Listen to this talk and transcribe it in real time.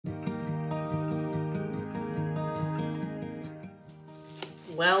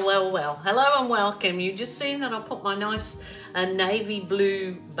Well, hello and welcome. You just seen that I put my nice navy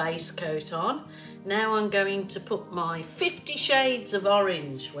blue base coat on. Now I'm going to put my 50 shades of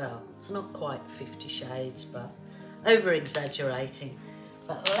orange. Well, it's not quite 50 shades, but over exaggerating.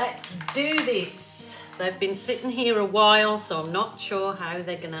 But let's do this. They've been sitting here a while, so I'm not sure how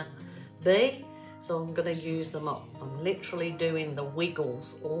they're gonna be. So I'm gonna use them up. I'm literally doing the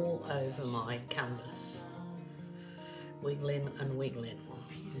wiggles all over my canvas. Wiggling and wiggling.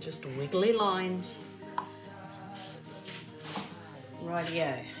 Just wiggly lines.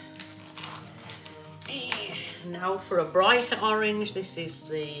 Rightio. Now for a bright orange, this is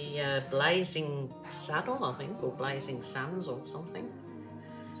the Blazing Saddle, I think, or Blazing Sands or something.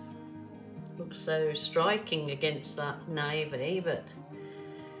 Looks so striking against that navy, but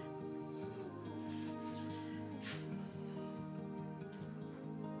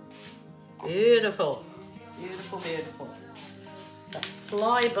beautiful, beautiful, beautiful. So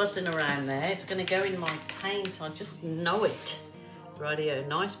fly buzzing around there. It's going to go in my paint. I just know it. Rightio,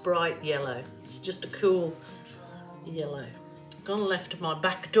 nice bright yellow. It's just a cool yellow. I've gone and left my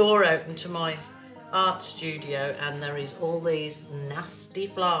back door open to my art studio, and there is all these nasty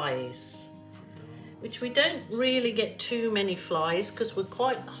flies, which we don't really get too many flies because we're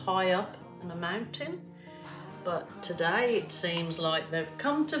quite high up on a mountain. But today it seems like they've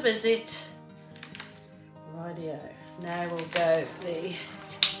come to visit. Rightio. Now we'll go the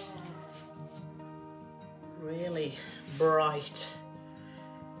really bright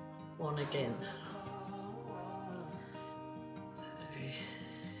one again.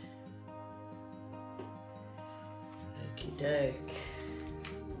 Okie doke.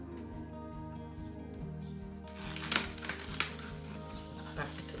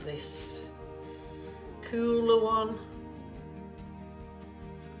 Back to this cooler one.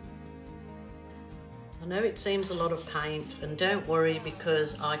 I know it seems a lot of paint, and don't worry,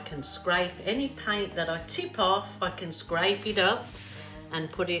 because I can scrape any paint that I tip off. I can scrape it up and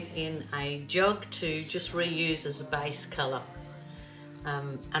put it in a jug to just reuse as a base colour.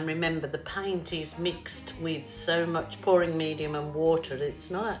 And remember, the paint is mixed with so much pouring medium and water.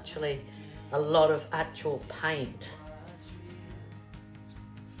 It's not actually a lot of actual paint.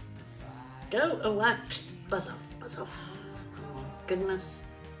 Go away, psst, buzz off, buzz off. Oh goodness.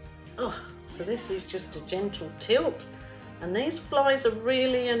 Oh, so this is just a gentle tilt, and these flies are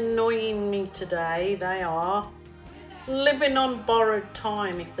really annoying me today. They are living on borrowed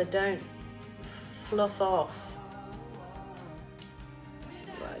time if they don't fluff off.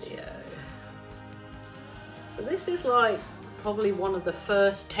 Rightio. So this is like probably one of the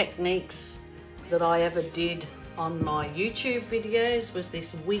first techniques that I ever did on my YouTube videos, was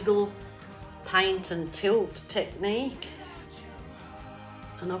this wiggle, paint and tilt technique.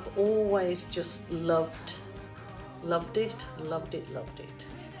 And I've always just loved it.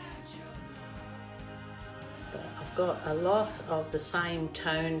 But I've got a lot of the same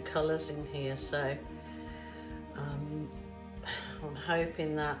tone colours in here, so I'm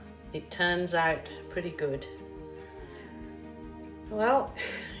hoping that it turns out pretty good. Well,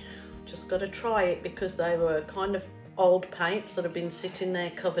 just got to try it, because they were kind of old paints that have been sitting there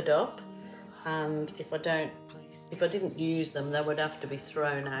covered up, and if I didn't use them, they would have to be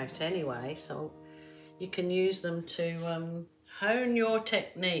thrown out anyway. So you can use them to hone your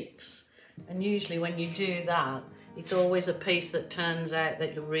techniques. And usually when you do that, it's always a piece that turns out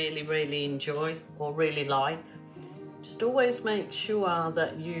that you really, really enjoy or really like. Just always make sure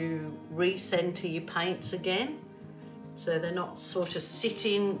that you recenter your paints again, so they're not sort of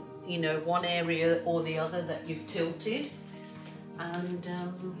sitting, you know, one area or the other that you've tilted. And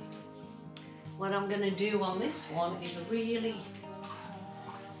what I'm going to do on this one is a really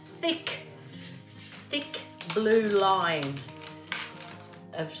thick blue line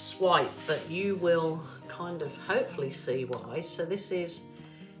of swipe, but you will kind of hopefully see why. So this is,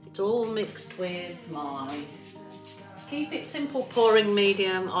 it's all mixed with my Keep It Simple pouring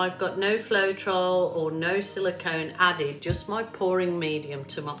medium. I've got no Floetrol or no silicone added, just my pouring medium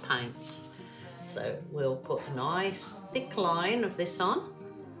to my paints. So we'll put a nice thick line of this on.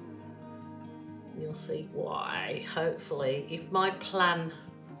 You'll see why, hopefully, if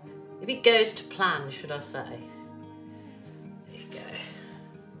it goes to plan, should I say. There you go.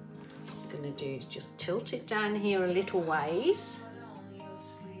 What I'm going to do is just tilt it down here a little ways.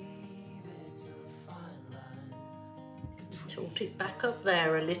 Tilt it back up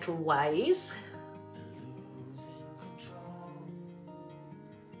there a little ways.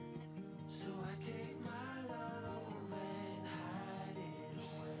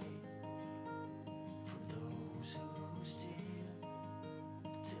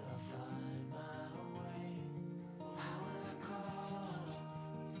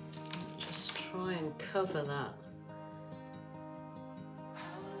 and cover that.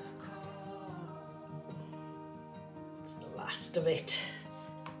 That's the last of it.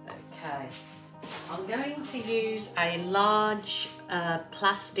 Okay, I'm going to use a large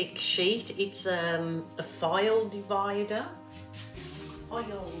plastic sheet. It's a file divider. So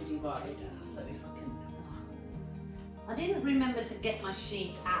if I didn't remember to get my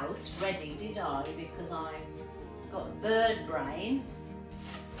sheet out ready, did I? Because I got a bird brain.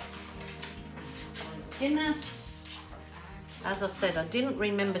 My goodness. As I said, I didn't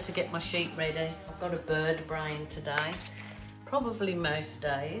remember to get my sheet ready. I've got a bird brain today. Probably most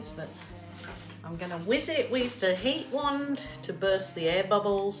days, but I'm going to whiz it with the heat wand to burst the air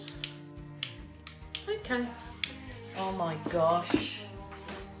bubbles. Okay. Oh my gosh.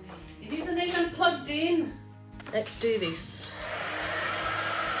 It isn't even plugged in. Let's do this.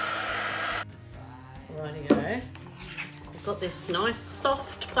 Rightio. I've got this nice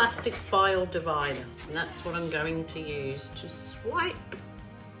soft plastic file divider, and that's what I'm going to use to swipe.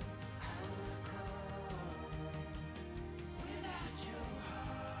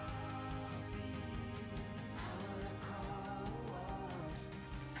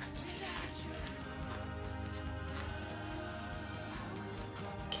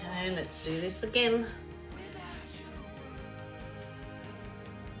 Okay, let's do this again.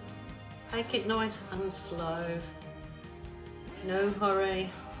 Take it nice and slow. No hurry.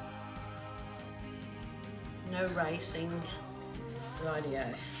 No racing.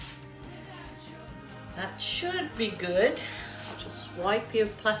 Rightio. That should be good. Just wipe your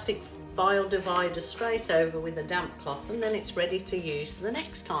plastic file divider straight over with a damp cloth, and then it's ready to use the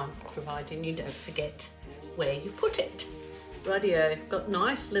next time, providing you don't forget where you put it. Rightio. Got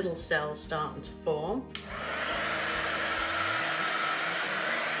nice little cells starting to form.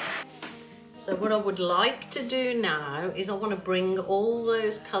 So what I would like to do now is I want to bring all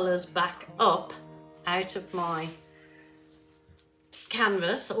those colours back up out of my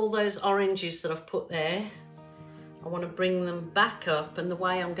canvas, all those oranges that I've put there. I want to bring them back up, and the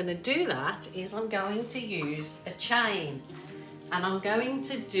way I'm going to do that is I'm going to use a chain, and I'm going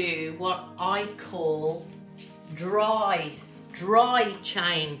to do what I call dry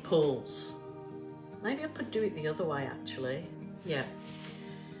chain pulls. Maybe I could do it the other way actually, yeah.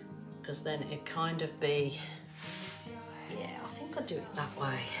 Because then it kind of be, yeah, I think I'll do it that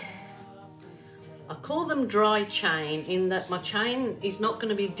way. I call them dry chain in that my chain is not going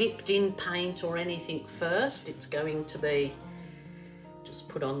to be dipped in paint or anything first. It's going to be just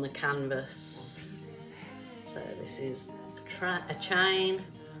put on the canvas. So this is a chain,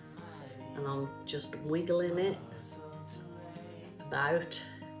 and I'm just wiggling it about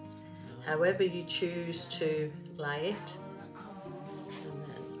however you choose to lay it.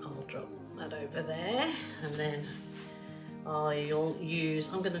 Drop that over there, and then I'll use,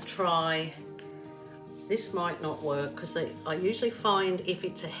 I'm going to try, this might not work because I usually find if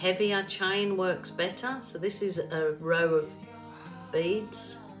it's a heavier chain works better. So this is a row of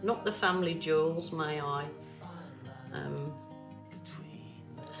beads, not the family jewels, may I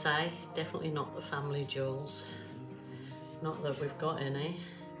say, definitely not the family jewels, not that we've got any,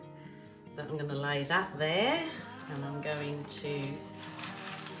 but I'm going to lay that there, and I'm going to,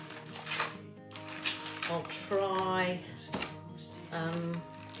 I'll try,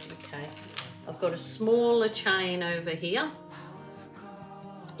 okay, I've got a smaller chain over here,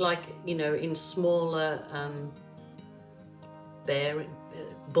 like, you know, in smaller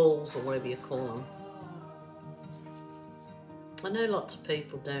balls or whatever you call them. I know lots of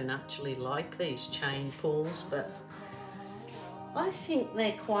people don't actually like these chain pulls, but I think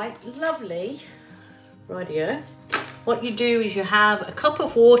they're quite lovely. Rightio. What you do is you have a cup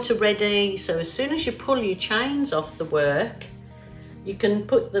of water ready, so as soon as you pull your chains off the work, you can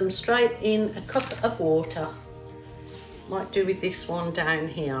put them straight in a cup of water. Might do with this one down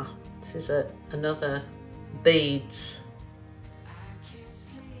here. This is another beads.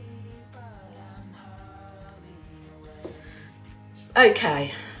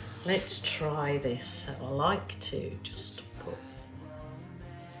 Okay, let's try this. So I like to just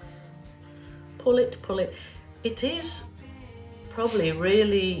pull it. It is probably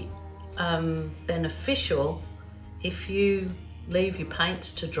really beneficial if you leave your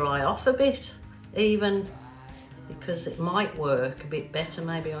paints to dry off a bit, even, because it might work a bit better.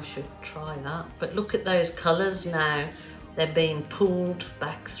 Maybe I should try that. But look at those colours now, they're being pulled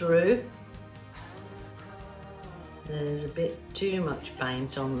back through. There's a bit too much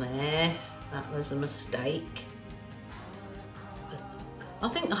paint on there. That was a mistake. I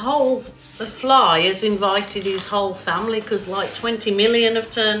think the fly has invited his whole family, because like 20 million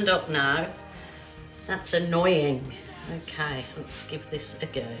have turned up now. That's annoying. Okay, let's give this a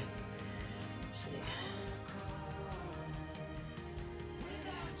go. Let's see.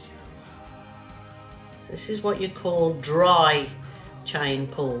 This is what you call dry chain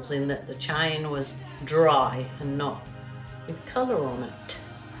pulls, in that the chain was dry and not with colour on it.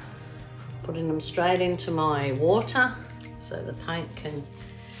 Putting them straight into my water so the paint can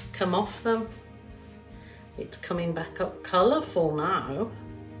come off them. It's coming back up colourful now.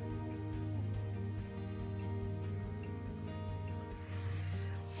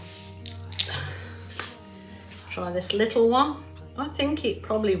 Try this little one. I think it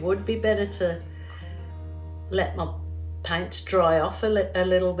probably would be better to let my paints dry off a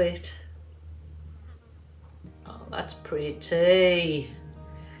little bit. Oh, that's pretty.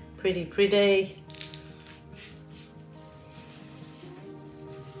 Pretty, pretty.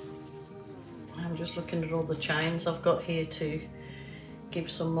 I'm just looking at all the chains I've got here to give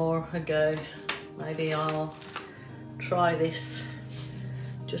some more a go. Maybe I'll try this,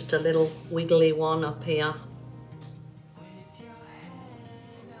 just a little wiggly one up here.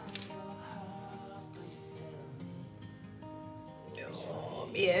 Oh,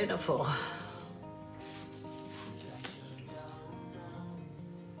 beautiful.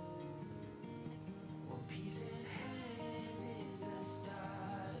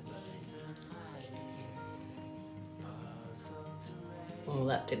 Oh,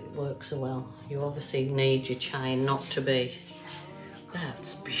 that didn't work so well. You obviously need your chain not to be.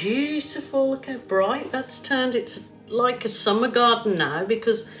 That's beautiful. Look how bright that's turned. It's like a summer garden now,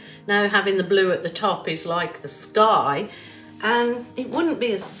 because now having the blue at the top is like the sky. And it wouldn't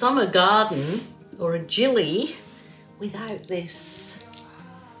be a summer garden or a jilly without this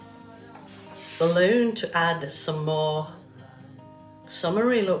balloon to add some more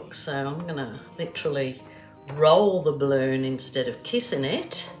summery look. So I'm gonna literally roll the balloon instead of kissing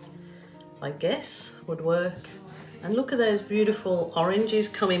it, I guess would work. And look at those beautiful oranges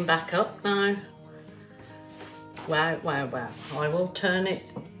coming back up now. Wow, wow, wow. I will turn it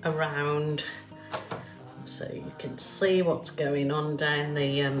around so you can see what's going on down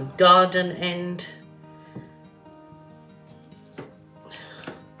the garden end.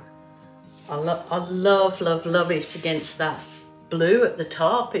 I love, love, love it against that blue at the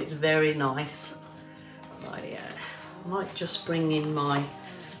top. It's very nice. I might just bring in my,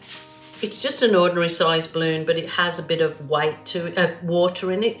 it's just an ordinary size balloon, but it has a bit of weight to it,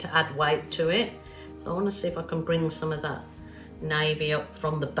 water in it to add weight to it. So I want to see if I can bring some of that navy up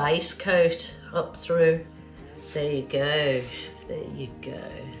from the base coat up through. There you go, there you go.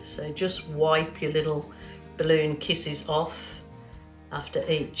 So just wipe your little balloon kisses off after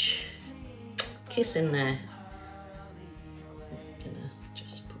each kiss in there. I'm gonna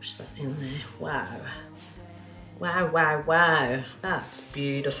just push that in there. Wow. Wow, wow, wow, that's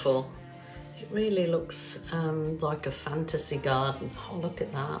beautiful. It really looks like a fantasy garden. Oh, look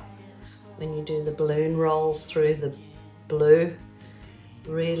at that. When you do the balloon rolls through the blue,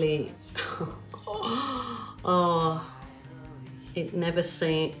 really, oh, it never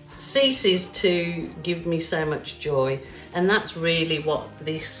ceases to give me so much joy. And that's really what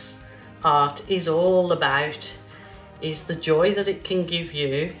this art is all about, is the joy that it can give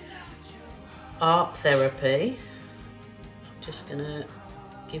you. Art therapy. Just gonna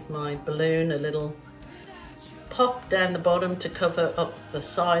give my balloon a little pop down the bottom to cover up the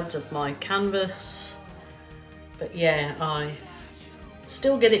sides of my canvas. But yeah, I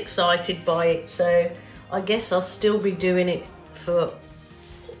still get excited by it, so I guess I'll still be doing it for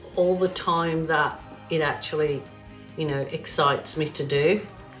all the time that it actually, you know, excites me to do.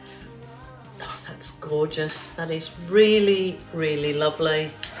 Oh, that's gorgeous. That is really, really lovely.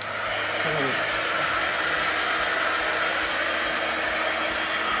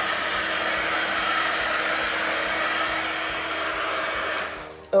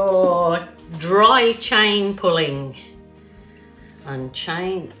 Oh, dry chain pulling.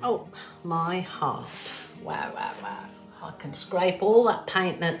 Unchain, oh my heart. Wow, wow, wow. I can scrape all that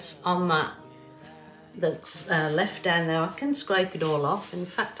paint that's on that, that's left down there. I can scrape it all off. In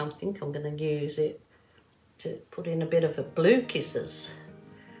fact, I think I'm going to use it to put in a bit of a blue kisses.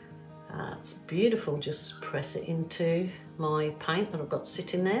 It's beautiful. Just press it into my paint that I've got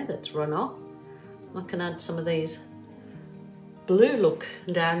sitting there that's run off. I can add some of these blue look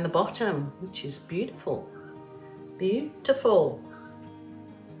down the bottom, which is beautiful. Beautiful.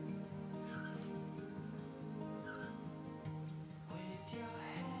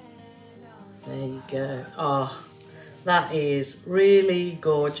 There you go. Oh, that is really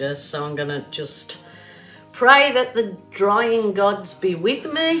gorgeous. So I'm gonna just pray that the drying gods be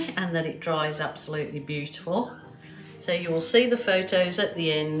with me and that it dries absolutely beautiful. So you will see the photos at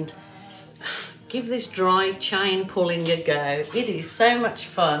the end. Give this dry chain pulling a go. It is so much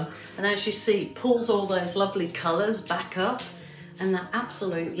fun. And as you see, it pulls all those lovely colours back up. And that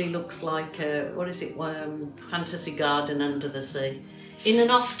absolutely looks like a, what is it, fantasy garden under the sea. In an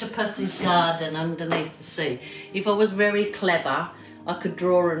octopus's garden underneath the sea. If I was very clever, I could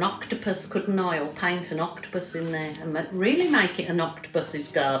draw an octopus, couldn't I? Or paint an octopus in there and really make it an octopus's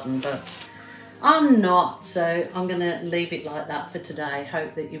garden, but I'm not, so I'm going to leave it like that for today.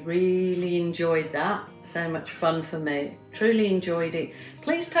 Hope that you really enjoyed that. So much fun for me. Truly enjoyed it.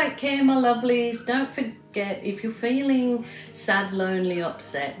 Please take care, my lovelies. Don't forget, if you're feeling sad, lonely,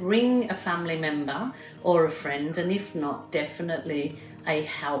 upset, ring a family member or a friend, and if not, definitely a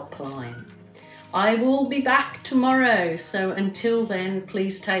helpline. I will be back tomorrow, so until then,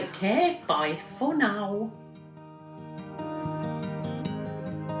 please take care. Bye for now.